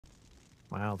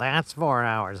Well, that's 4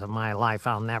 hours of my life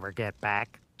I'll never get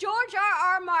back. George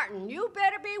R. R. Martin, you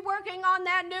better be working on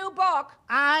that new book.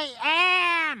 I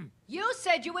am! You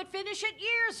said you would finish it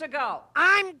years ago.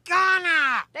 I'm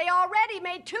gonna! They already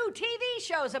made 2 TV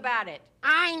shows about it.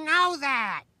 I know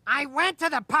that! I went to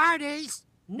the parties!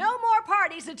 No more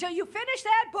parties until you finish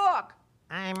that book.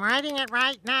 I'm writing it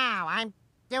right now. I'm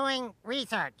doing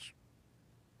research.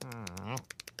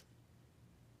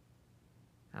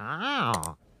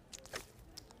 Oh.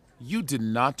 You did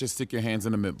not just stick your hands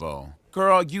in the mint bowl.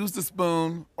 Girl, use the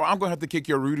spoon, or I'm gonna have to kick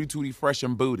your Rudy Tooty fresh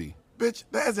and booty. Bitch,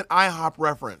 that is an IHOP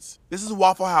reference. This is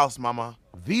Waffle House, mama.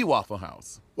 The Waffle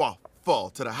House. Waffle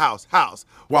to the house, house.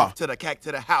 Wah. Waff to the cack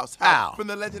to the house, Ow. house. From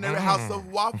the legendary house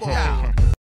of Waffle. Ow.